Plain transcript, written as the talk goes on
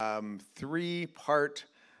Three-part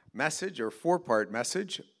message or four-part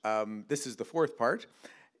message. This is the fourth part,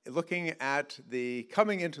 looking at the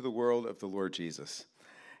coming into the world of the Lord Jesus.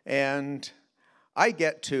 And I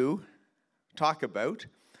get to talk about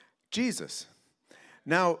Jesus.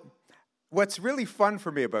 Now, what's really fun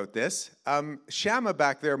for me about this, Shama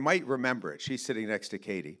back there might remember it. She's sitting next to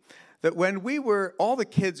Katie. That when all the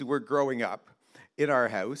kids were growing up in our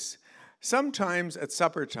house, sometimes at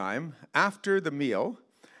supper time, after the meal,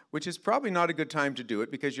 which is probably not a good time to do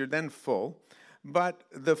it because you're then full, but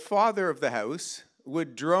the father of the house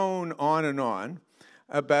would drone on and on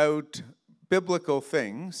about biblical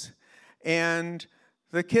things, and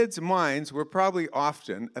the kids' minds were probably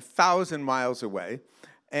often 1,000 miles away,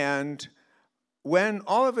 and when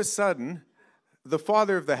all of a sudden the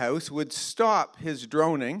father of the house would stop his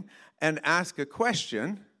droning and ask a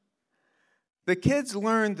question, the kids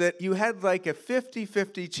learned that you had like a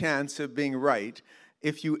 50-50 chance of being right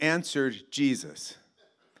if you answered Jesus.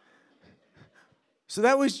 So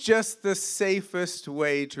that was just the safest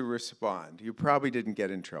way to respond. You probably didn't get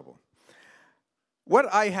in trouble.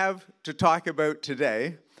 What I have to talk about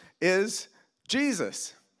today is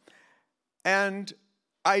Jesus. And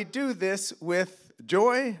I do this with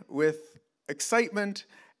joy, with excitement,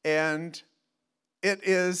 and it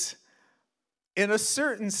is, in a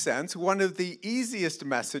certain sense, one of the easiest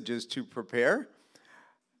messages to prepare.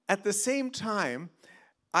 At the same time,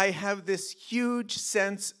 I have this huge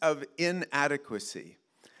sense of inadequacy.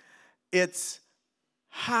 It's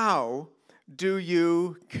how do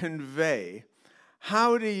you convey?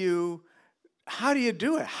 How do you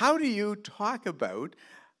do it? How do you talk about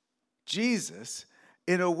Jesus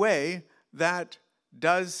in a way that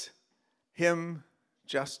does him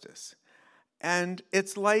justice? And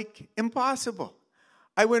it's like impossible.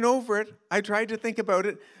 I went over it. I tried to think about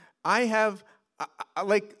it. I have,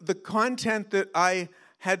 like the content that I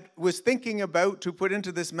was thinking about to put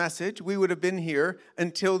into this message, we would have been here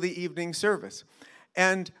until the evening service.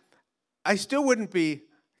 And I still wouldn't be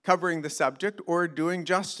covering the subject or doing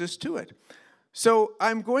justice to it. So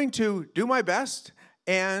I'm going to do my best,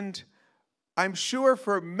 and I'm sure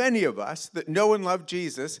for many of us that know and love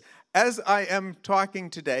Jesus, as I am talking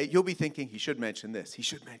today, you'll be thinking, he should mention this, he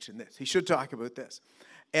should mention this, he should talk about this.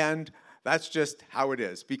 And that's just how it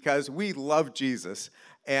is, because we love Jesus,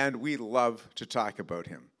 and we love to talk about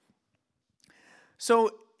him.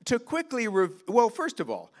 So to quickly, first of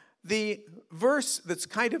all, the verse that's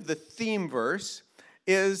kind of the theme verse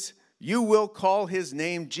is, you will call his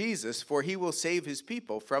name Jesus, for he will save his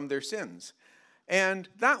people from their sins. And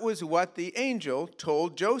that was what the angel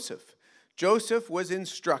told Joseph. Joseph was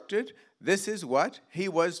instructed, this is what he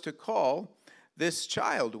was to call this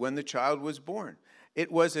child when the child was born.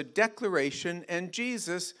 It was a declaration, and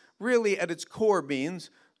Jesus really at its core means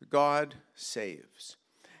God saves.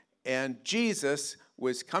 And Jesus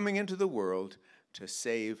was coming into the world to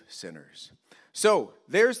save sinners. So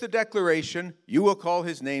there's the declaration, you will call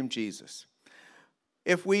his name Jesus.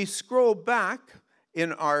 If we scroll back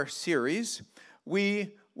in our series,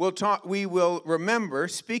 we will remember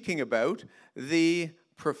speaking about the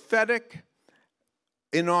prophetic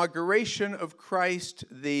inauguration of Christ,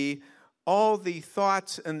 all the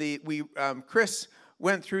thoughts, and Chris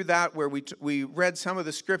went through that where we read some of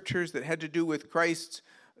the scriptures that had to do with Christ's,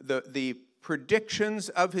 the predictions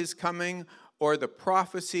of his coming, or the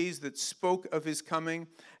prophecies that spoke of his coming,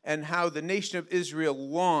 and how the nation of Israel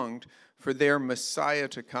longed for their Messiah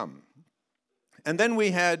to come. And then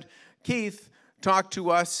we had Keith talk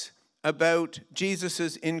to us about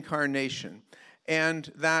Jesus' incarnation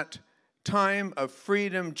and that time of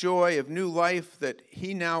freedom, joy, of new life that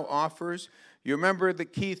he now offers. You remember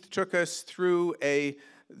that Keith took us through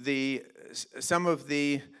some of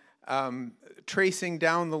the tracing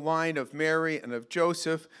down the line of Mary and of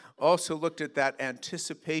Joseph, also looked at that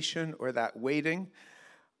anticipation or that waiting.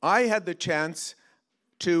 I had the chance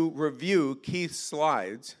to review Keith's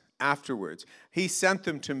slides afterwards. He sent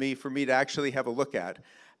them to me for me to actually have a look at.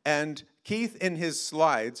 And Keith, in his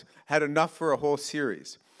slides, had enough for a whole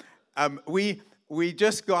series. We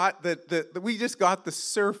just got the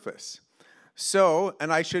surface. So,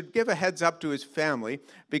 and I should give a heads up to his family,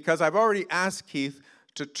 because I've already asked Keith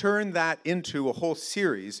to turn that into a whole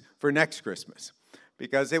series for next Christmas,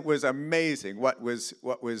 because it was amazing what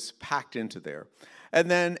was packed into there.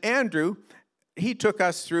 And then Andrew, he took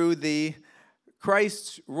us through the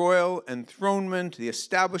Christ's royal enthronement, the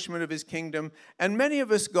establishment of his kingdom, and many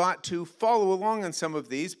of us got to follow along on some of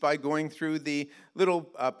these by going through the little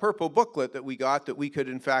purple booklet that we got that we could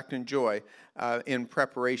in fact enjoy in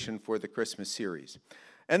preparation for the Christmas series.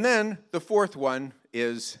 And then the fourth one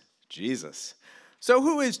is Jesus. So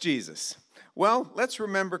who is Jesus? Well, let's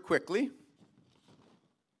remember quickly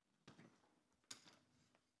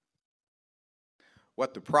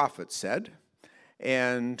what the prophets said,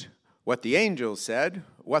 and what the angels said,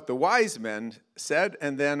 what the wise men said,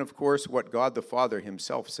 and then, of course, what God the Father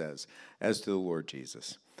himself says as to the Lord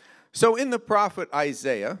Jesus. So in the prophet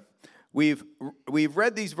Isaiah, we've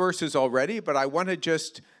read these verses already, but I want to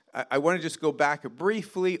just go back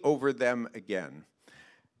briefly over them again.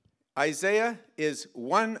 Isaiah is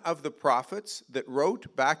one of the prophets that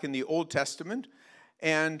wrote back in the Old Testament,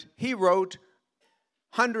 and he wrote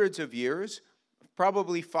hundreds of years,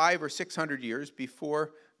 probably 500 or 600 years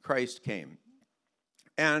before Christ came.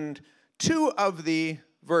 And two of the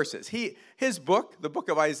verses, his book, the book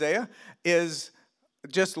of Isaiah, is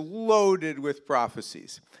just loaded with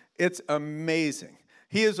prophecies. It's amazing.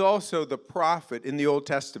 He is also the prophet in the Old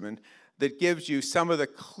Testament that gives you some of the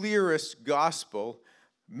clearest gospel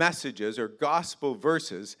messages or gospel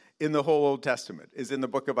verses in the whole Old Testament, is in the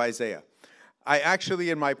book of Isaiah. I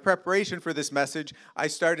actually, in my preparation for this message, I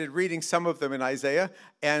started reading some of them in Isaiah,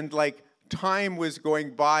 and time was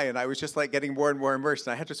going by, and I was just getting more and more immersed.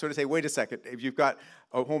 And I had to sort of say, wait a second, if you've got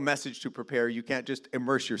a whole message to prepare, you can't just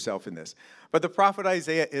immerse yourself in this. But the prophet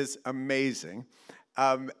Isaiah is amazing,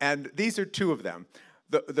 and these are two of them.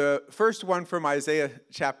 The first one from Isaiah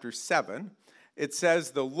chapter 7, it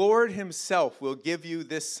says, "The Lord himself will give you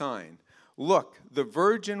this sign. Look, the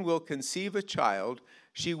virgin will conceive a child.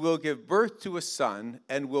 She will give birth to a son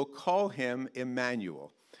and will call him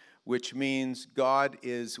Emmanuel," which means God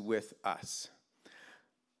is with us.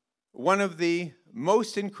 One of the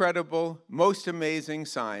most incredible, most amazing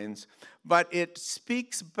signs, but it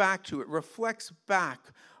speaks back to, it reflects back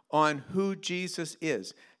on who Jesus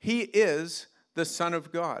is. He is the Son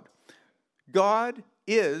of God. God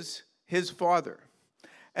is his Father.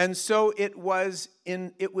 And so it was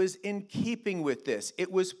in keeping with this.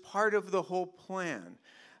 It was part of the whole plan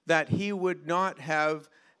that he would not have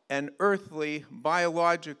an earthly,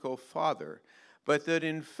 biological father, but that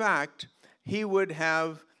in fact he would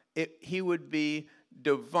be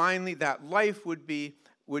divinely, that life would be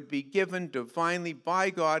given divinely by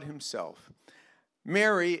God himself.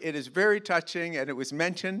 Mary, it is very touching, and it was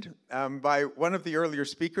mentioned by one of the earlier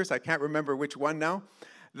speakers, I can't remember which one now,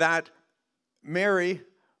 that Mary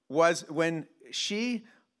was, when she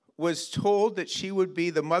was told that she would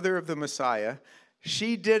be the mother of the Messiah,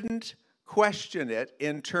 she didn't question it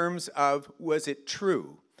in terms of, was it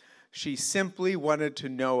true? She simply wanted to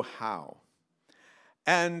know how.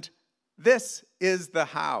 And this is the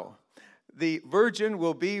how. The virgin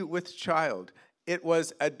will be with child. It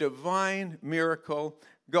was a divine miracle.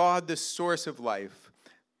 God, the source of life,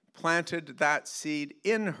 planted that seed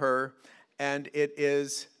in her, and it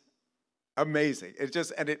is amazing.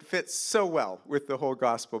 It fits so well with the whole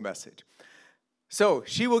gospel message. So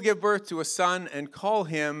she will give birth to a son and call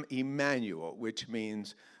him Emmanuel, which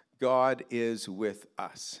means God is with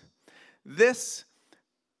us. This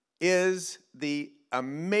is the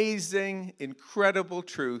amazing, incredible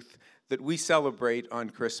truth that we celebrate on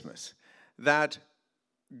Christmas. That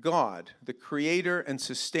God, the creator and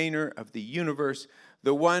sustainer of the universe,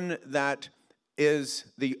 the one that is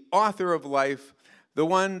the author of life, the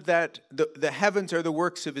one that the heavens are the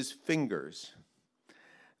works of his fingers,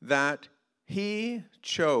 that he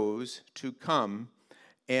chose to come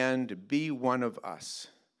and be one of us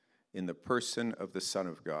in the person of the Son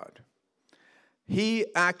of God. He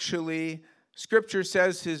actually, Scripture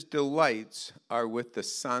says his delights are with the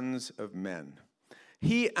sons of men.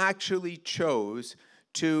 He actually chose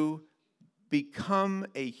to become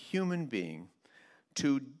a human being,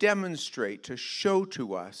 to demonstrate, to show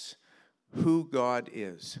to us who God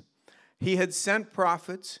is. He had sent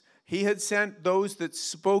prophets. He had sent those that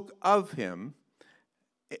spoke of him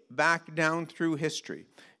back down through history.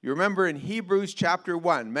 You remember in Hebrews chapter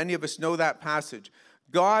 1, many of us know that passage.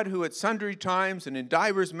 God, who at sundry times and in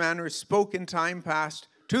divers manners spoke in time past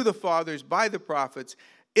to the fathers by the prophets,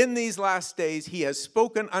 in these last days he has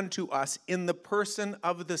spoken unto us in the person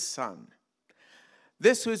of the Son.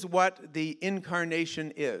 This is what the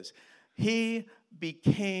incarnation is. He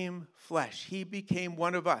became flesh. He became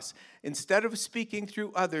one of us. Instead of speaking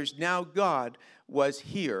through others, now God was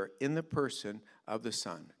here in the person of the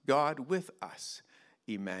Son. God with us,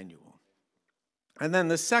 Emmanuel. And then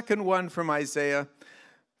the second one from Isaiah,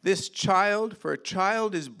 this child, for a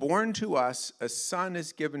child is born to us, a son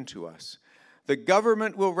is given to us. The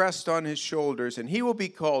government will rest on his shoulders, and he will be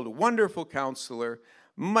called Wonderful Counselor,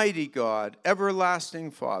 Mighty God,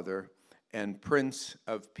 Everlasting Father, and Prince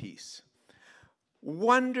of Peace.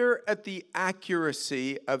 Wonder at the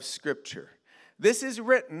accuracy of Scripture. This is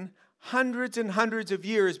written hundreds and hundreds of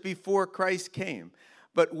years before Christ came.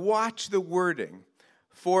 But watch the wording.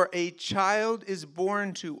 For a child is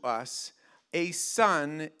born to us, a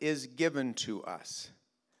son is given to us.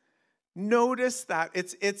 Notice that.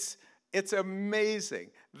 It's amazing.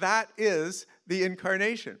 That is the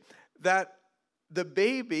incarnation. That the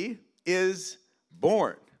baby is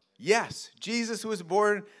born. Yes, Jesus was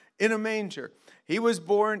born in a manger. He was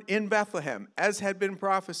born in Bethlehem, as had been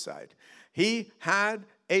prophesied. He had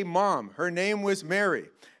a mom. Her name was Mary.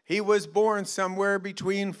 He was born somewhere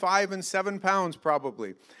between 5 and 7 pounds,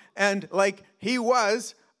 probably. And he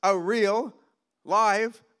was a real,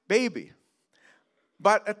 live baby.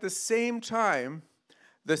 But at the same time,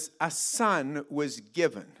 a son was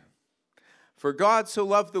given. For God so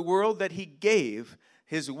loved the world that he gave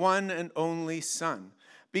his one and only Son.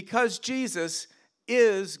 Because Jesus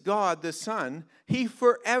is God the Son, he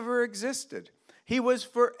forever existed. He was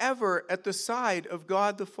forever at the side of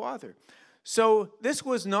God the Father. So this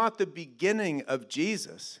was not the beginning of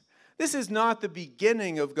Jesus. This is not the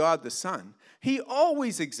beginning of God the Son. He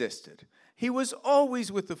always existed. He was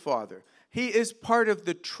always with the Father. He is part of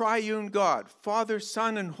the triune God, Father,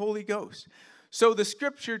 Son, and Holy Ghost. So the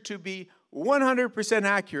scripture, to be 100%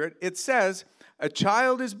 accurate, it says, a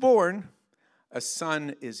child is born, a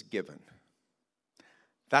son is given.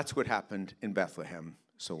 That's what happened in Bethlehem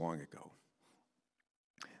so long ago.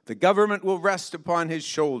 The government will rest upon his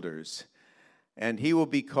shoulders, and he will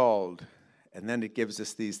be called. And then it gives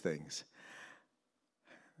us these things.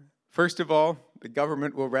 First of all, the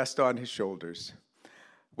government will rest on his shoulders.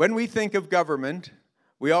 When we think of government,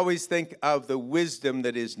 we always think of the wisdom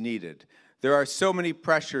that is needed. There are so many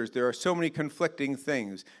pressures. There are so many conflicting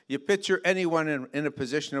things. You picture anyone in a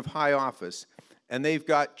position of high office, and they've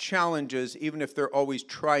got challenges, even if they're always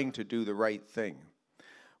trying to do the right thing.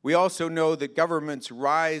 We also know that governments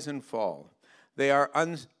rise and fall. They are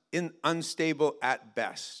unstable at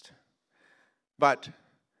best. But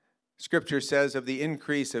Scripture says of the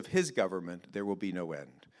increase of his government, there will be no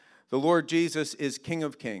end. The Lord Jesus is King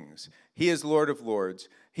of kings. He is Lord of lords.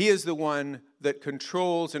 He is the one that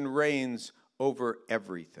controls and reigns over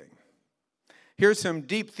everything. Here's some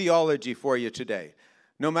deep theology for you today.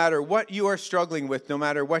 No matter what you are struggling with, no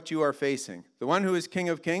matter what you are facing, the one who is King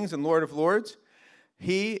of kings and Lord of lords,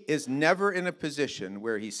 he is never in a position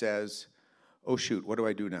where he says, oh shoot, what do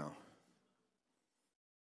I do now?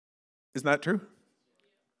 Isn't that true?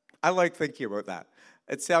 I like thinking about that.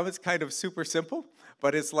 It sounds kind of super simple,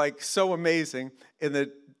 but it's so amazing in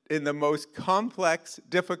the most complex,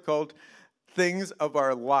 difficult things of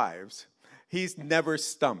our lives. He's never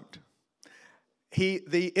stumped.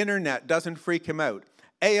 The internet doesn't freak him out.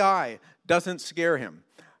 AI doesn't scare him.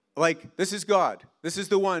 This is God. This is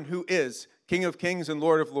the one who is King of kings and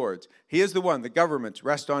Lord of lords. He is the one. The governments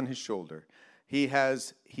rest on his shoulder.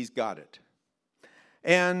 He's got it.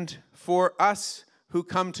 And for us who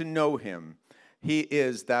come to know him, he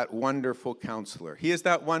is that wonderful counselor. He is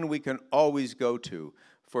that one we can always go to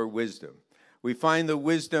for wisdom. We find the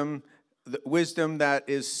wisdom that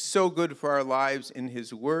is so good for our lives in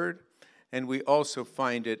his word, and we also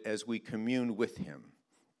find it as we commune with him.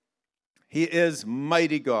 He is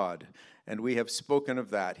mighty God, and we have spoken of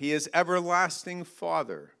that. He is everlasting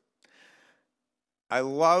Father.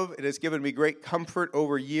 It has given me great comfort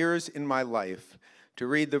over years in my life to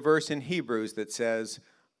read the verse in Hebrews that says,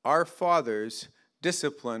 our fathers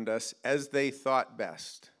disciplined us as they thought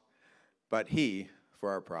best, but he for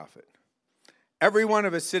our profit. Every one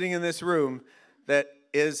of us sitting in this room that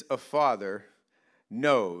is a father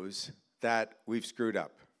knows that we've screwed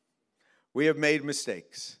up. We have made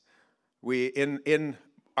mistakes. In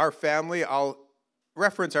our family, I'll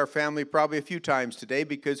reference our family probably a few times today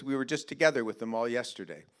because we were just together with them all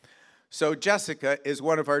yesterday. So Jessica is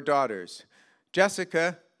one of our daughters.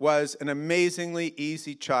 Jessica was an amazingly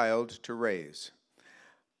easy child to raise.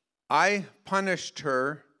 I punished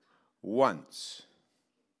her once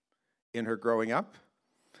in her growing up,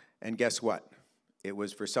 and guess what? It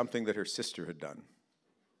was for something that her sister had done.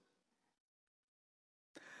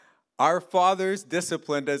 Our fathers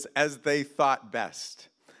disciplined us as they thought best.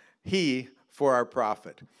 He for our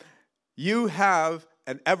profit. You have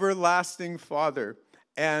an everlasting Father,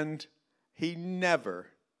 and he never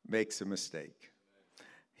makes a mistake.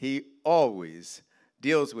 He always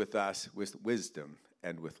deals with us with wisdom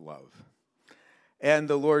and with love. And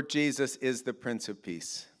the Lord Jesus is the Prince of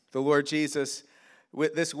Peace. The Lord Jesus,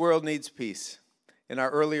 this world needs peace. In our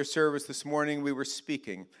earlier service this morning, we were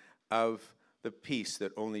speaking of the peace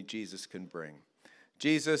that only Jesus can bring.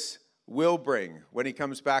 Jesus will bring, when he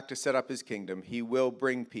comes back to set up his kingdom, he will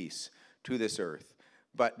bring peace to this earth.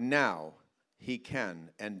 But now he can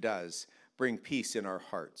and does bring peace in our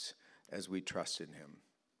hearts as we trust in him.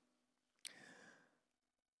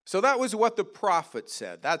 So that was what the prophet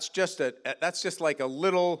said. That's just like a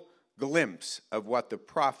little glimpse of what the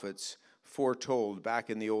prophets foretold back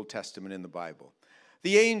in the Old Testament in the Bible.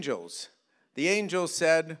 The angels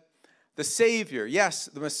said, the Savior, yes,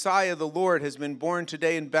 the Messiah, the Lord, has been born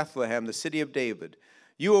today in Bethlehem, the city of David.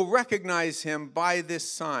 You will recognize him by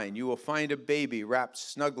this sign. You will find a baby wrapped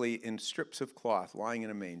snugly in strips of cloth, lying in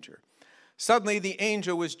a manger. Suddenly the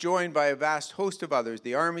angel was joined by a vast host of others,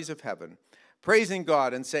 the armies of heaven, praising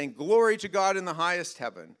God and saying, Glory to God in the highest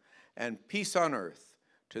heaven, and peace on earth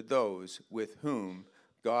to those with whom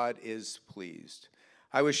God is pleased.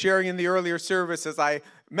 I was sharing in the earlier service as I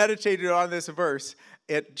meditated on this verse,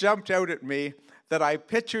 it jumped out at me that I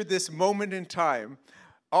pictured this moment in time.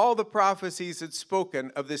 All the prophecies had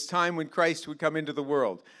spoken of this time when Christ would come into the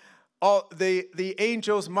world. All the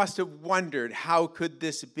angels must have wondered, how could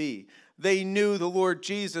this be? They knew the Lord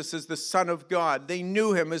Jesus as the Son of God. They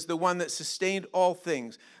knew him as the one that sustained all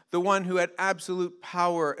things, the one who had absolute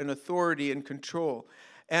power and authority and control.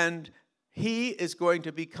 And he is going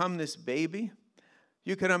to become this baby.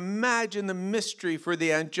 You can imagine the mystery for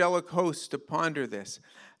the angelic host to ponder this.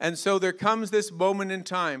 And so there comes this moment in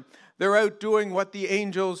time. They're out doing what the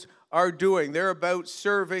angels are doing. They're about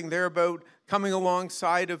serving. They're about coming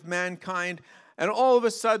alongside of mankind. And all of a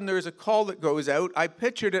sudden, there's a call that goes out. I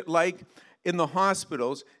pictured it like in the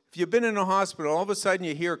hospitals. If you've been in a hospital, all of a sudden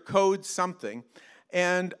you hear code something.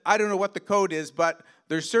 And I don't know what the code is, but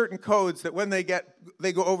there's certain codes that when they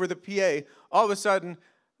go over the PA, all of a sudden,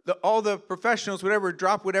 all the professionals, whatever,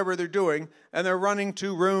 drop whatever they're doing, and they're running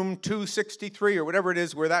to room 263 or whatever it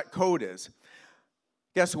is where that code is.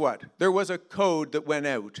 Guess what? There was a code that went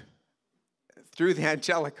out through the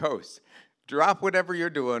angelic host. Drop whatever you're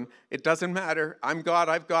doing. It doesn't matter. I'm God.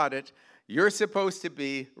 I've got it. You're supposed to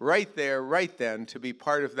be right there, right then, to be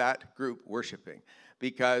part of that group worshiping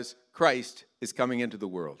because Christ is coming into the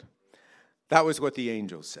world. That was what the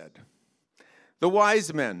angels said. The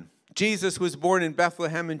wise men. Jesus was born in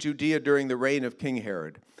Bethlehem in Judea during the reign of King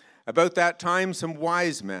Herod. About that time, some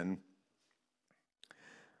wise men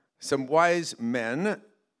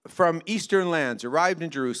from eastern lands arrived in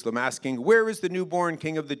Jerusalem asking, Where is the newborn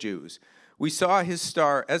King of the Jews? We saw his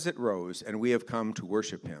star as it rose, and we have come to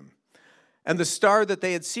worship him. And the star that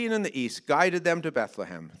they had seen in the east guided them to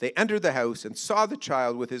Bethlehem. They entered the house and saw the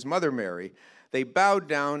child with his mother Mary. They bowed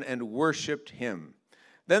down and worshipped him.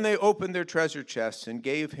 Then they opened their treasure chests and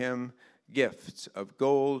gave him gifts of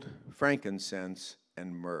gold, frankincense,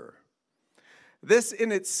 and myrrh. This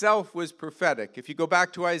in itself was prophetic. If you go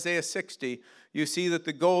back to Isaiah 60, you see that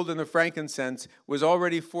the gold and the frankincense was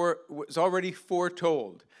already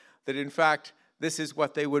foretold, that in fact, this is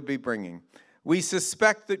what they would be bringing. We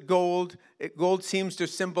suspect that gold seems to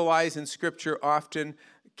symbolize in Scripture often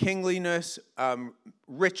kingliness,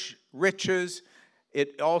 riches.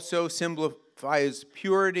 It also signifies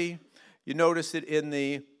purity. You notice it in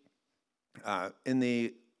the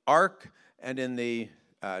ark and in the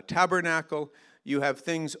tabernacle. You have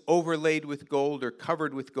things overlaid with gold or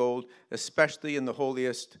covered with gold, especially in the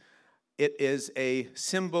holiest. It is a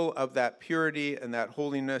symbol of that purity and that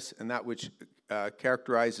holiness and that which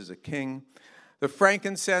characterizes a king. The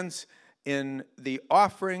frankincense in the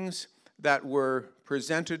offerings that were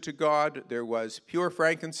presented to God, there was pure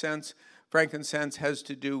frankincense. Frankincense has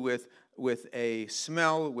to do with a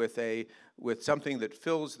smell, with something that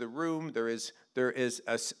fills the room. There is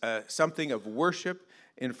something of worship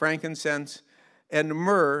in frankincense. And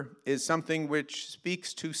myrrh is something which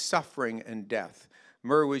speaks to suffering and death.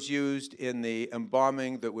 Myrrh was used in the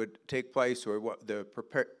embalming that would take place, or the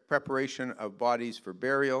preparation of bodies for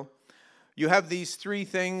burial. You have these three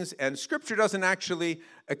things, and Scripture doesn't actually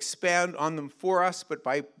expand on them for us, but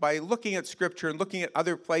by looking at Scripture and looking at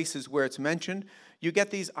other places where it's mentioned, you get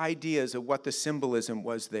these ideas of what the symbolism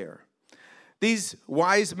was there. These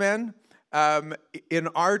wise men, in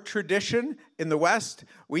our tradition in the West,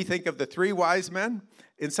 we think of the three wise men.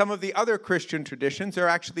 In some of the other Christian traditions, there are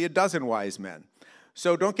actually 12 wise men.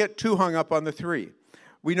 So don't get too hung up on the three.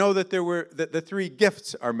 We know that that the three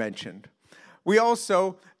gifts are mentioned. We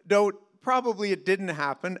also don't, probably it didn't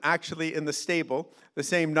happen actually in the stable the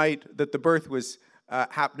same night that the birth was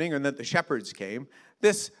happening and that the shepherds came.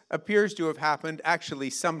 This appears to have happened actually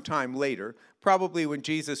sometime later, probably when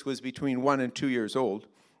Jesus was between 1 and 2 years old.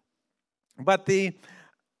 But the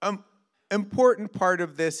important part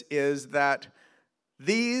of this is that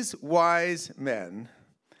these wise men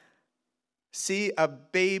see a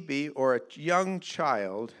baby or a young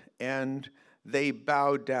child and they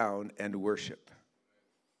bow down and worship.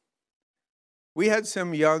 We had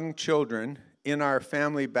some young children in our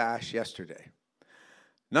family bash yesterday.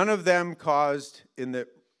 None of them caused, in the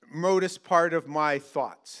remotest part of my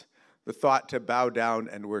thoughts, the thought to bow down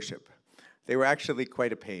and worship. They were actually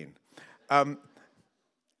quite a pain.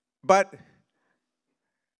 But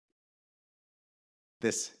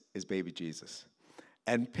this is baby Jesus.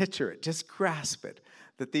 And picture it, just grasp it,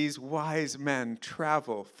 that these wise men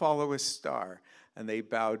travel, follow a star, and they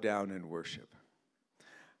bow down and worship.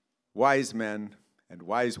 Wise men and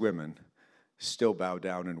wise women still bow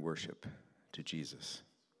down and worship to Jesus.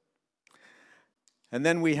 And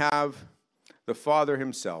then we have the Father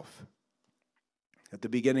himself. At the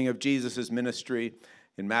beginning of Jesus' ministry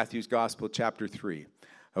in Matthew's Gospel, chapter 3,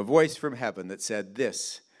 a voice from heaven that said,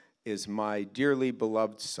 "This is my dearly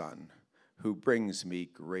beloved Son, who brings me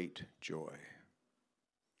great joy."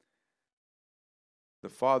 The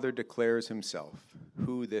Father declares himself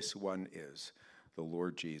who this one is, the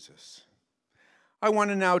Lord Jesus. I want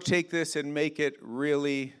to now take this and make it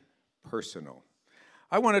really personal.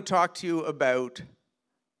 I want to talk to you about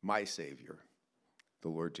my Savior, the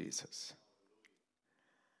Lord Jesus.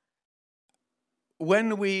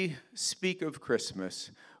 When we speak of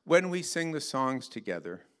Christmas, when we sing the songs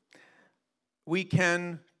together, we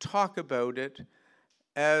can talk about it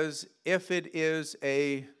as if it is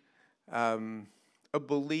a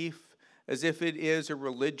belief, as if it is a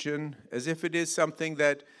religion, as if it is something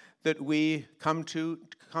that we come to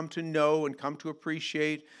know and come to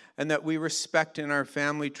appreciate and that we respect in our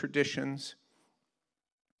family traditions.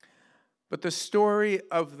 But the story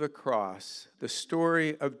of the cross, the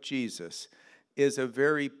story of Jesus, is a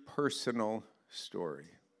very personal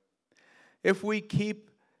story. If we keep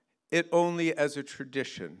it only as a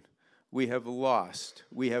tradition, we have lost,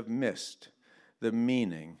 we have missed the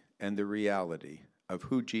meaning and the reality of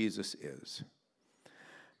who Jesus is.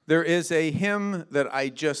 There is a hymn that I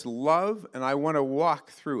just love, and I want to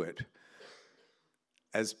walk through it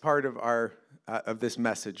as part of of this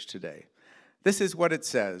message today. This is what it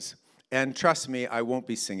says, and trust me, I won't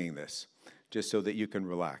be singing this, just so that you can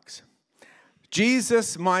relax.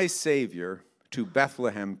 Jesus, my Savior, to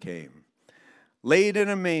Bethlehem came, laid in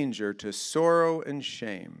a manger to sorrow and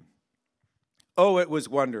shame. Oh, it was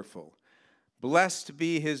wonderful. Blessed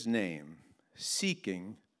be his name,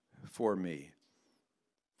 seeking for me.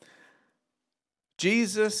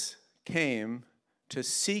 Jesus came to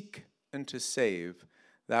seek and to save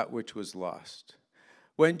that which was lost.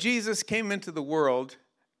 When Jesus came into the world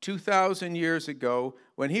 2,000 years ago,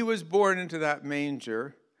 when he was born into that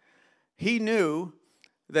manger, he knew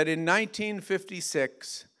that in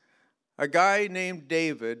 1956, a guy named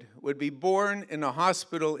David would be born in a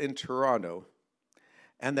hospital in Toronto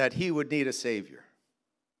and that he would need a Savior.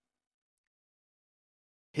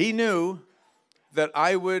 He knew that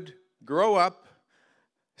I would grow up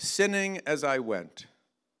sinning as I went.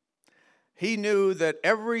 He knew that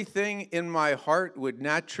everything in my heart would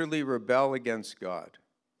naturally rebel against God.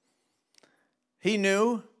 He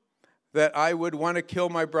knew that I would want to kill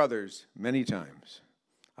my brothers many times.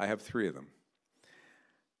 I have 3 of them.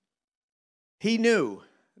 He knew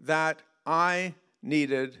that I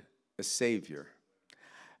needed a Savior.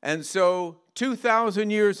 And so 2,000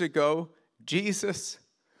 years ago, Jesus,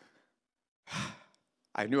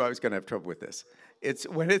 I knew I was going to have trouble with this.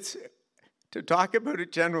 To talk about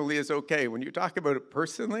it generally is okay. When you talk about it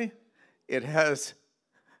personally, it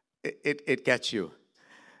gets you.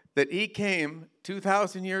 That he came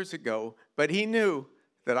 2,000 years ago, but he knew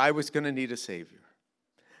that I was going to need a Savior.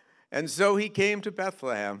 And so he came to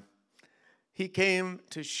Bethlehem. He came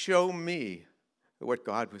to show me what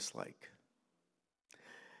God was like.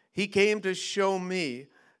 He came to show me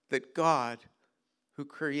that God, who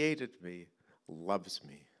created me, loves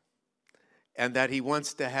me. And that he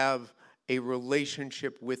wants to have a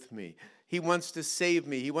relationship with me. He wants to save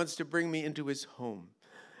me. He wants to bring me into his home.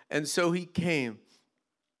 And so he came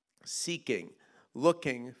seeking,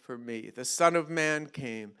 looking for me. The Son of Man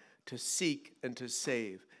came to seek and to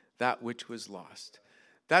save that which was lost.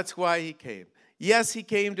 That's why he came. Yes, he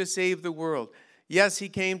came to save the world. Yes, he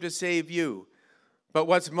came to save you. But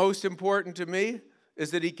what's most important to me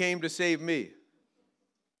is that he came to save me. Is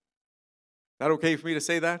that okay for me to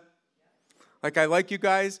say that? Like, I like you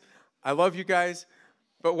guys. I love you guys.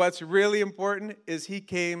 But what's really important is he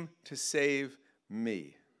came to save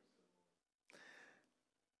me.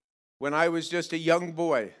 When I was just a young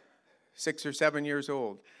boy, 6 or 7 years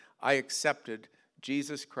old, I accepted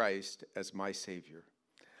Jesus Christ as my Savior.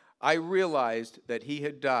 I realized that he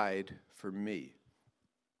had died for me.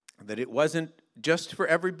 That it wasn't just for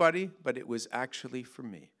everybody, but it was actually for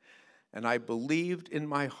me. And I believed in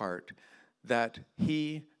my heart that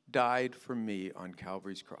he died for me on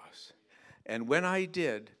Calvary's cross. And when I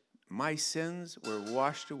did, my sins were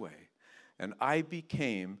washed away, and I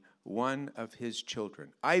became one of his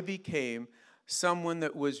children. I became someone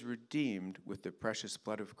that was redeemed with the precious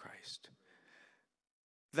blood of Christ.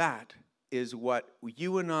 That is what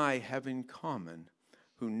you and I have in common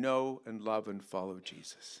who know and love and follow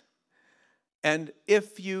Jesus. And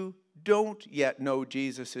if you don't yet know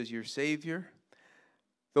Jesus as your Savior,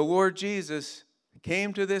 the Lord Jesus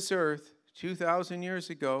came to this earth 2,000 years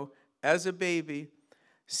ago as a baby,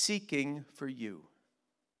 seeking for you.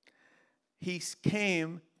 He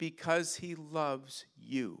came because he loves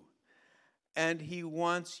you. And he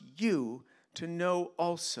wants you to know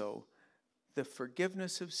also the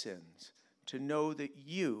forgiveness of sins, to know that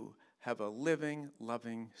you have a living,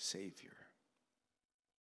 loving Savior.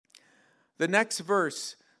 The next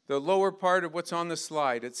verse, the lower part of what's on the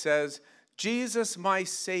slide, it says, Jesus, my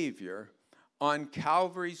Savior, on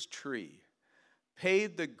Calvary's tree,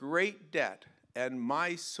 paid the great debt, and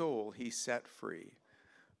my soul he set free.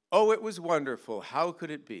 Oh, it was wonderful. How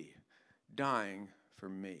could it be? Dying for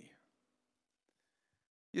me.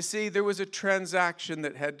 You see, there was a transaction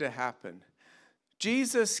that had to happen.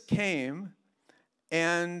 Jesus came,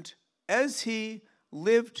 and as he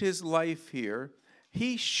lived his life here,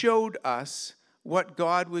 he showed us what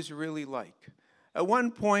God was really like. At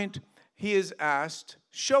one point, he is asked,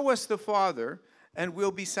 show us the Father, and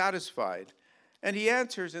we'll be satisfied. And he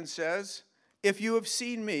answers and says, if you have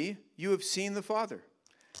seen me, you have seen the Father.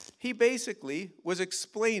 He basically was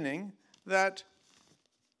explaining that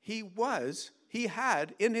he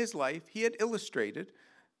had in his life, he had illustrated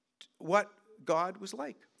what God was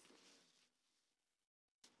like.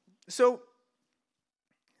 So,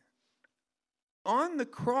 on the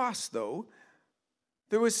cross, though,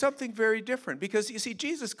 there was something very different. Because, you see,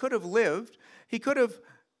 Jesus could have lived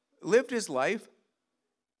his life,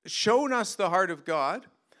 shown us the heart of God,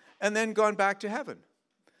 and then gone back to heaven.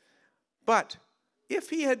 But if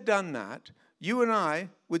he had done that, you and I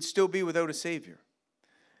would still be without a Savior.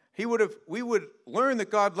 We would learn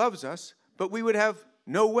that God loves us, but we would have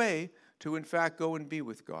no way to, in fact, go and be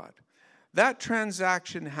with God. That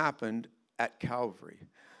transaction happened at Calvary.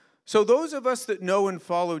 So those of us that know and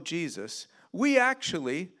follow Jesus, we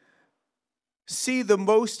actually see the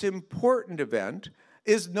most important event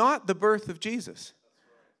is not the birth of Jesus.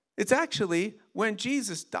 It's actually when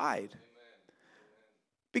Jesus died.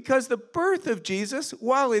 Because the birth of Jesus,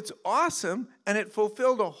 while it's awesome and it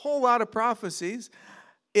fulfilled a whole lot of prophecies,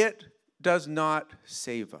 it does not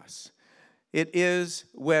save us. It is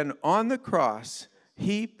when on the cross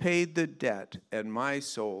he paid the debt and my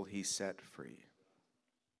soul he set free.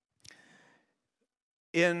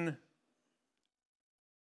 In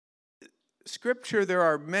Scripture, there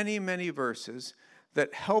are many, many verses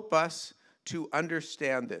that help us to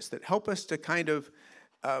understand this, that help us to kind of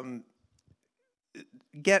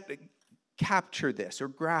capture this or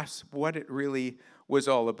grasp what it really was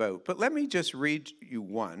all about. But let me just read you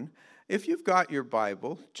one. If you've got your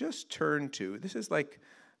Bible, just turn to, this is like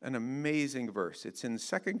an amazing verse. It's in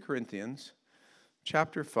 2 Corinthians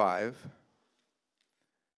chapter 5.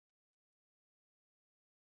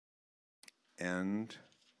 And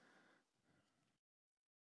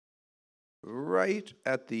right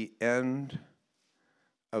at the end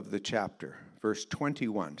of the chapter, verse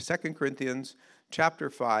 21. 2 Corinthians chapter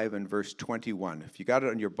 5 and verse 21. If you got it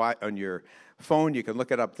on your phone, you can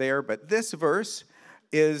look it up there. But this verse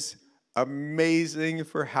is amazing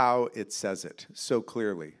for how it says it so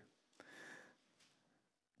clearly.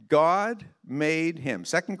 God made him,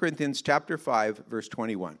 2 Corinthians chapter 5, verse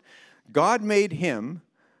 21. God made him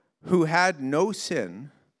who had no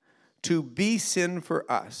sin to be sin for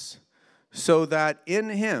us, so that in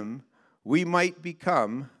him we might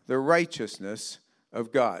become the righteousness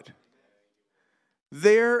of God.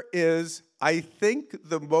 There is, I think,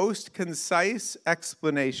 the most concise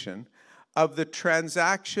explanation of the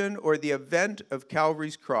transaction or the event of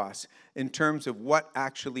Calvary's cross in terms of what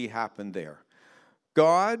actually happened there.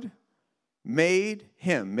 God made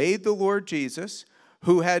the Lord Jesus,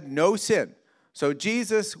 who had no sin. So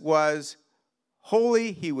Jesus was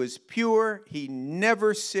holy, he was pure, he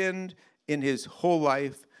never sinned in his whole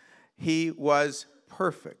life. He was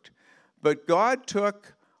perfect. But God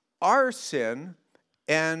took our sin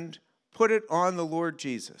and put it on the Lord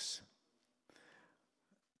Jesus.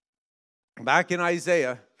 Back in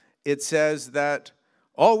Isaiah, it says that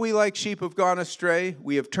all we like sheep have gone astray,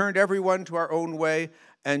 we have turned everyone to our own way,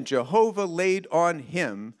 and Jehovah laid on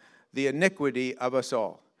him the iniquity of us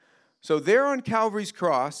all. So there on Calvary's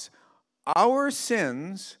cross, our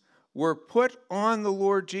sins were put on the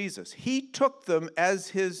Lord Jesus. He took them as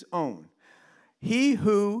his own. He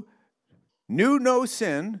who knew no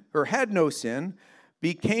sin, or had no sin,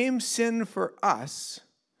 became sin for us,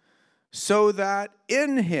 so that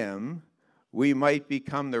in him we might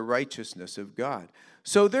become the righteousness of God.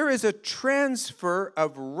 So there is a transfer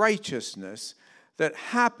of righteousness that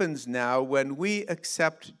happens now when we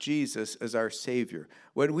accept Jesus as our Savior,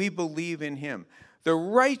 when we believe in him. The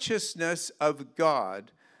righteousness of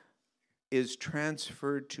God is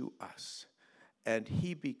transferred to us, and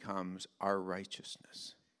he becomes our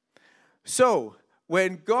righteousness. So,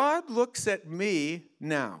 when God looks at me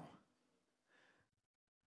now,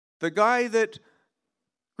 the guy that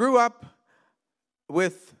grew up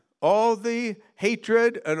with all the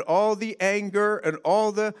hatred and all the anger and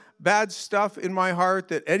all the bad stuff in my heart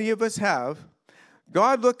that any of us have,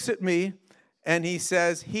 God looks at me and he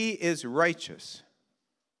says, he is righteous.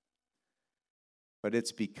 But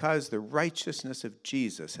it's because the righteousness of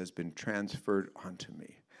Jesus has been transferred onto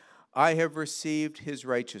me. I have received his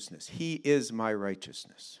righteousness. He is my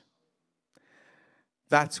righteousness.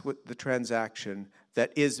 That's what the transaction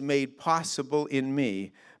that is made possible in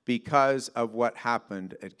me because of what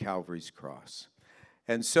happened at Calvary's cross.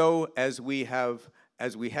 And so as we have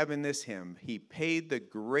in this hymn, he paid the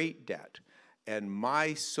great debt, and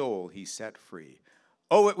my soul he set free.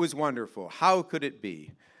 Oh, it was wonderful. How could it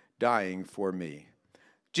be? Dying for me.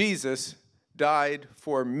 Jesus died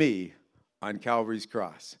for me on Calvary's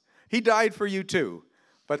cross. He died for you too.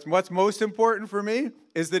 But what's most important for me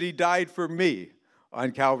is that he died for me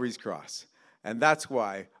on Calvary's cross. And that's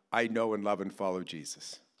why I know and love and follow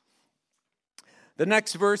Jesus. The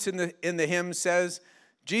next verse in the hymn says,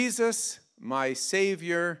 Jesus, my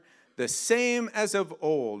Savior, the same as of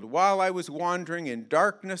old, while I was wandering in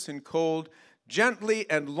darkness and cold, gently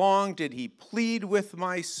and long did he plead with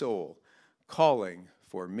my soul, calling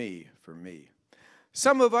for me, for me.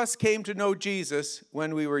 Some of us came to know Jesus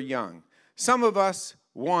when we were young. Some of us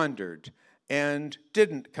wandered and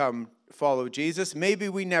didn't come follow Jesus. Maybe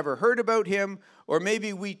we never heard about him, or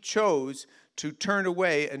maybe we chose to turn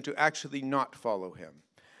away and to actually not follow him.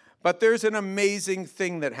 But there's an amazing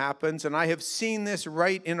thing that happens, and I have seen this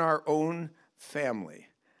right in our own family.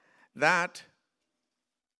 That,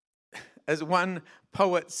 as one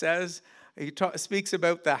poet says, he speaks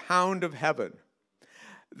about the hound of heaven.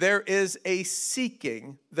 There is a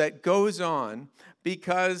seeking that goes on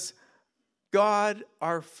because God,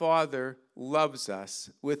 our Father, loves us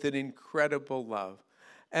with an incredible love.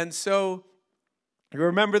 And so, you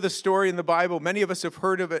remember the story in the Bible. Many of us have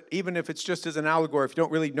heard of it, even if it's just as an allegory, if you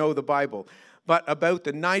don't really know the Bible. But about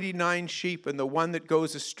the 99 sheep and the one that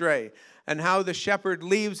goes astray, and how the shepherd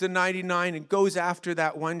leaves the 99 and goes after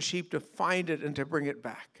that one sheep to find it and to bring it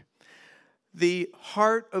back. The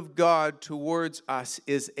heart of God towards us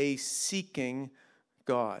is a seeking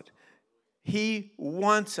God. He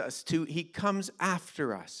wants us to, he comes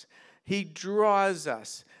after us. He draws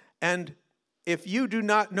us. And if you do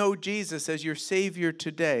not know Jesus as your Savior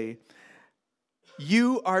today,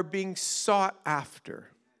 you are being sought after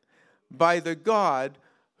by the God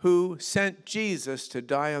who sent Jesus to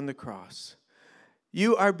die on the cross.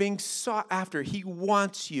 You are being sought after. He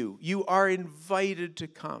wants you. You are invited to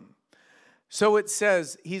come. So it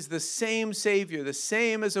says, he's the same Savior, the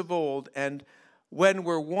same as of old, and when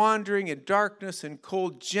we're wandering in darkness and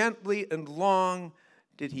cold, gently and long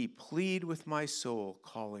did he plead with my soul,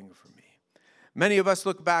 calling for me. Many of us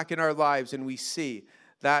look back in our lives and we see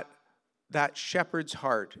that shepherd's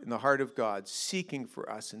heart in the heart of God seeking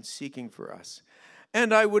for us and seeking for us.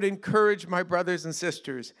 And I would encourage my brothers and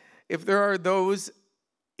sisters, if there are those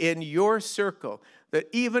in your circle that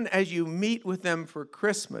even as you meet with them for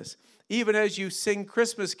Christmas, even as you sing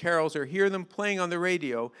Christmas carols or hear them playing on the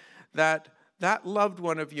radio, that loved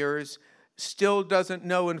one of yours still doesn't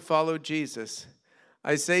know and follow Jesus,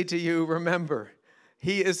 I say to you, remember,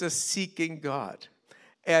 he is a seeking God,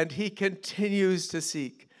 and he continues to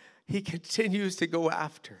seek. He continues to go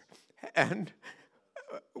after. And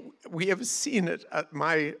we have seen it at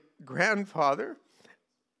my grandfather.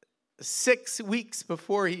 6 weeks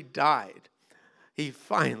before he died, he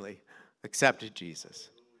finally accepted Jesus.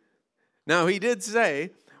 Now, he did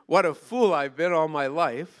say, what a fool I've been all my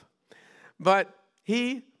life, but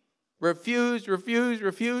he refused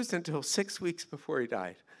until 6 weeks before he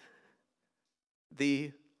died.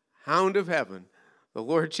 The hound of heaven, the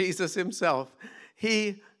Lord Jesus himself,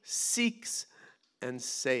 he seeks and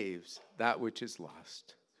saves that which is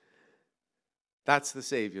lost. That's the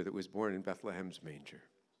Savior that was born in Bethlehem's manger.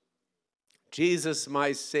 Jesus,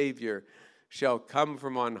 my Savior, shall come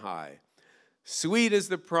from on high. Sweet is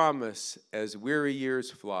the promise as weary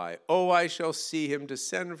years fly. Oh, I shall see him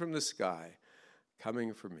descend from the sky,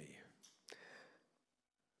 coming for me.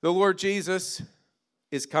 The Lord Jesus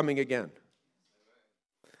is coming again.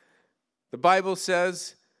 The Bible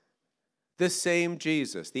says This same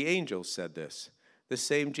Jesus, the angels said this, this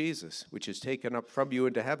same Jesus, which is taken up from you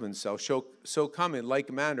into heaven, shall so come in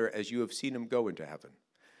like manner as you have seen him go into heaven.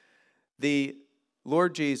 The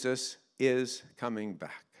Lord Jesus is coming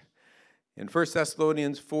back. In 1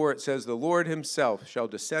 Thessalonians 4, it says, the Lord himself shall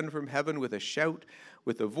descend from heaven with a shout,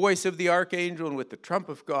 with the voice of the archangel, and with the trump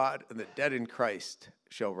of God, and the dead in Christ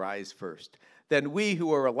shall rise first. Then we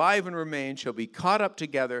who are alive and remain shall be caught up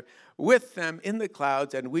together with them in the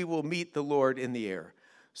clouds, and we will meet the Lord in the air.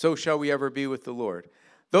 So shall we ever be with the Lord.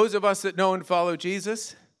 Those of us that know and follow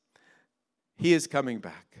Jesus, he is coming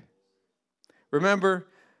back. Remember,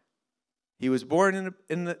 he was born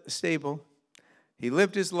in the stable. He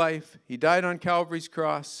lived his life. He died on Calvary's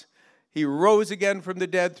cross. He rose again from the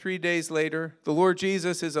dead 3 days later. The Lord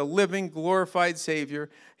Jesus is a living, glorified Savior.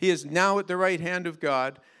 He is now at the right hand of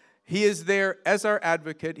God. He is there as our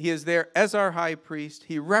advocate. He is there as our high priest.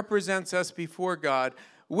 He represents us before God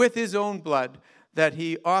with his own blood that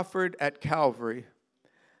he offered at Calvary.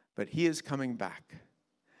 But he is coming back.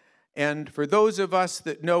 And for those of us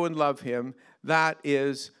that know and love him, that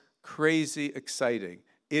is crazy exciting.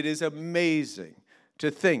 It is amazing to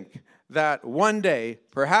think that one day,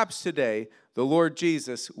 perhaps today, the Lord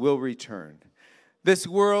Jesus will return. This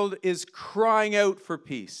world is crying out for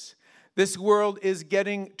peace. This world is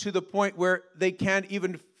getting to the point where they can't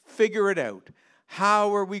even figure it out.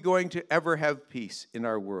 How are we going to ever have peace in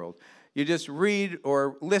our world? You just read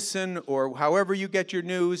or listen or however you get your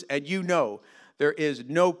news, and you know there is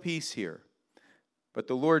no peace here. But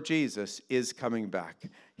the Lord Jesus is coming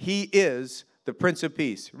back. He is the Prince of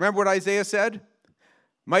Peace. Remember what Isaiah said?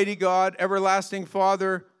 Mighty God, everlasting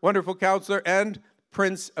Father, wonderful Counselor, and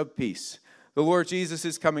Prince of Peace. The Lord Jesus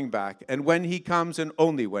is coming back, and when he comes, and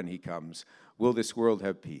only when he comes, will this world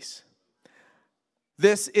have peace.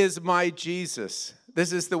 This is my Jesus.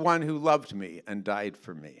 This is the one who loved me and died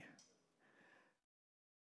for me.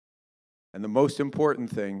 And the most important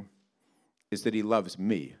thing is that he loves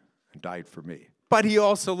me and died for me. But he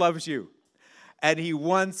also loves you, and he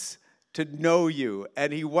wants to know you,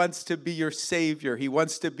 and he wants to be your Savior. He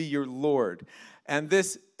wants to be your Lord. And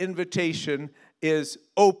this invitation is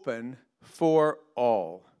open for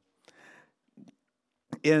all.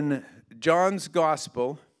 In John's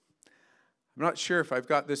Gospel, I'm not sure if I've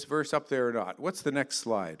got this verse up there or not. What's the next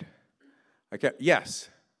slide? Yes.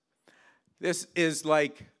 This is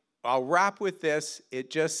like, I'll wrap with this.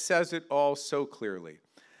 It just says it all so clearly.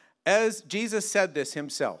 As Jesus said this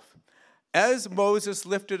himself, as Moses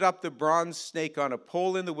lifted up the bronze snake on a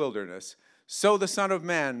pole in the wilderness, so the Son of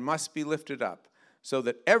Man must be lifted up, so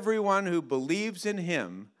that everyone who believes in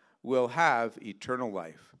him will have eternal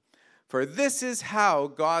life. For this is how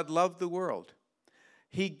God loved the world.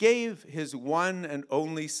 He gave his one and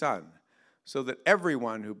only Son, so that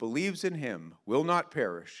everyone who believes in him will not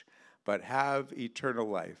perish, but have eternal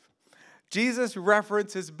life. Jesus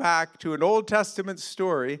references back to an Old Testament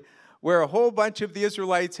story where a whole bunch of the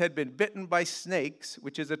Israelites had been bitten by snakes,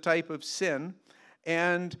 which is a type of sin,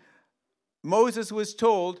 and Moses was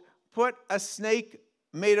told, put a snake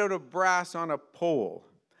made out of brass on a pole.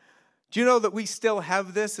 Do you know that we still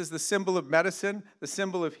have this as the symbol of medicine, the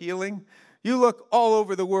symbol of healing? You look all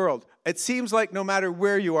over the world. It seems like no matter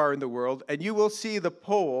where you are in the world, and you will see the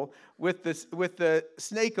pole with the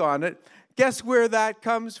snake on it. Guess where that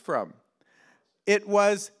comes from? It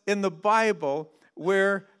was in the Bible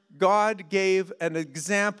where God gave an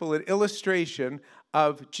example, an illustration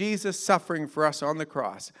of Jesus suffering for us on the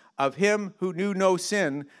cross, of him who knew no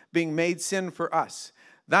sin being made sin for us.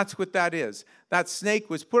 That's what that is. That snake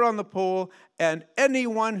was put on the pole, and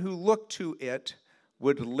anyone who looked to it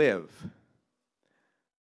would live.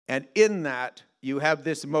 And in that, you have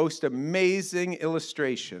this most amazing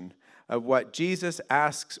illustration of what Jesus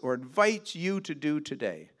asks or invites you to do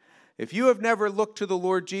today. If you have never looked to the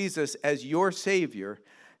Lord Jesus as your Savior,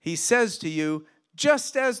 he says to you,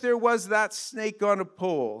 just as there was that snake on a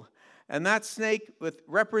pole, and that snake with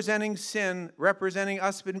representing sin, representing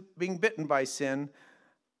us being bitten by sin,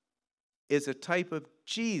 is a type of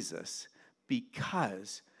Jesus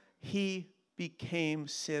because he became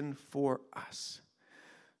sin for us.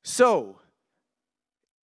 So,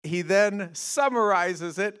 he then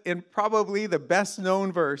summarizes it in probably the best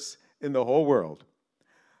known verse in the whole world.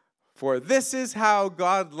 For this is how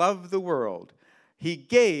God loved the world. He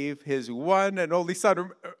gave his one and only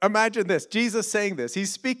Son. Imagine this, Jesus saying this.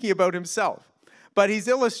 He's speaking about himself, but he's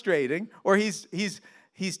illustrating, or he's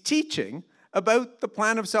teaching about the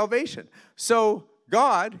plan of salvation. So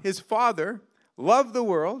God, his Father, loved the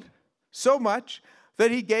world so much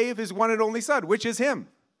that he gave his one and only Son, which is him.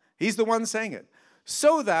 He's the one saying it.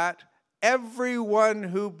 So that everyone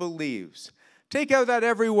who believes. Take out that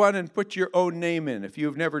everyone and put your own name in if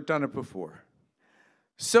you've never done it before.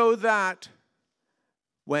 So that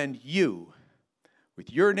when you,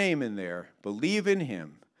 with your name in there, believe in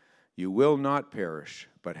him, you will not perish,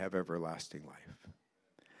 but have everlasting life.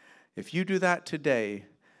 If you do that today,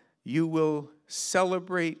 you will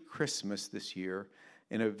celebrate Christmas this year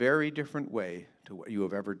in a very different way to what you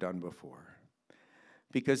have ever done before.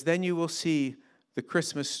 Because then you will see the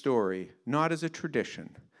Christmas story not as a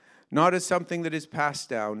tradition, not as something that is passed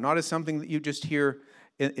down, not as something that you just hear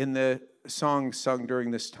in the songs sung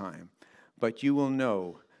during this time, but you will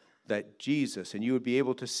know that Jesus, and you would be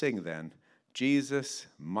able to sing then, Jesus,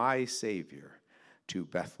 my Savior, to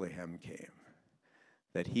Bethlehem came.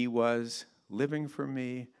 That he was living for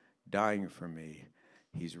me, dying for me,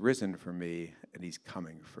 he's risen for me, and he's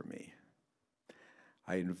coming for me.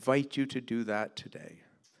 I invite you to do that today.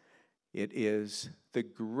 It is the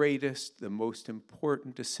greatest, the most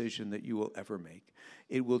important decision that you will ever make.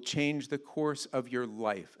 It will change the course of your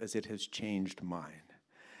life as it has changed mine.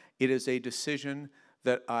 It is a decision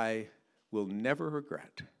that I will never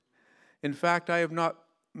regret. In fact, I have not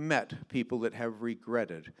met people that have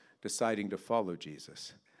regretted deciding to follow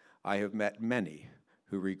Jesus. I have met many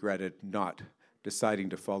who regretted not deciding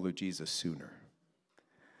to follow Jesus sooner.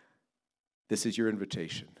 This is your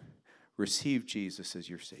invitation. Receive Jesus as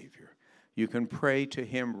your Savior. You can pray to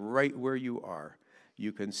him right where you are.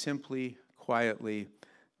 You can simply, quietly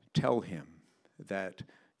tell him that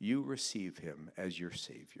you receive him as your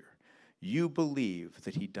Savior. You believe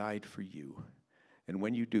that he died for you. And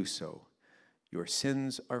when you do so, your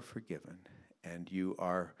sins are forgiven and you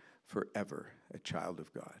are forever a child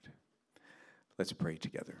of God. Let's pray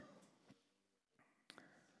together.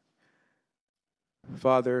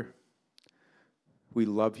 Father, we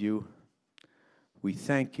love you. We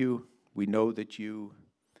thank you. We know that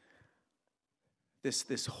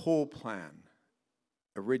this whole plan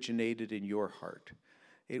originated in your heart.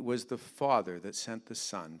 It was the Father that sent the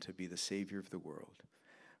Son to be the Savior of the world.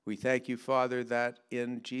 We thank you, Father, that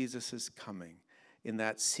in Jesus' coming, in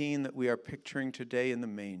that scene that we are picturing today in the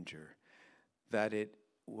manger, that it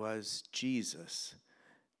was Jesus,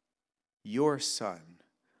 your Son,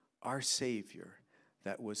 our Savior,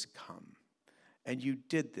 that was come. And you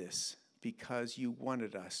did this because you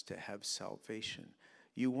wanted us to have salvation.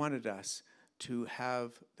 You wanted us to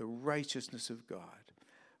have the righteousness of God.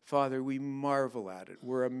 Father, we marvel at it.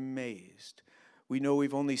 We're amazed. We know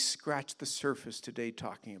we've only scratched the surface today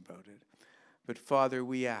talking about it. But Father,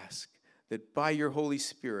 we ask that by your Holy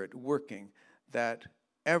Spirit working, that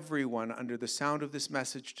everyone under the sound of this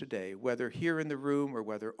message today, whether here in the room or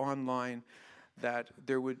whether online, that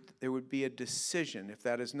there would be a decision, if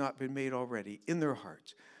that has not been made already, in their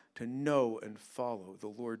hearts to know and follow the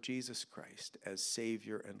Lord Jesus Christ as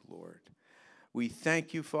Savior and Lord. We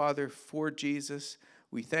thank you, Father, for Jesus.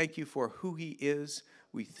 We thank you for who he is.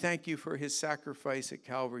 We thank you for his sacrifice at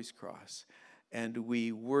Calvary's cross. And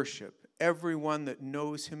we worship everyone that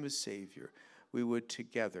knows him as Savior. We would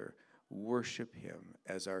together worship him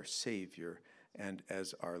as our Savior and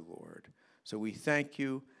as our Lord. So we thank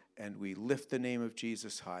you and we lift the name of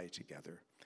Jesus high together.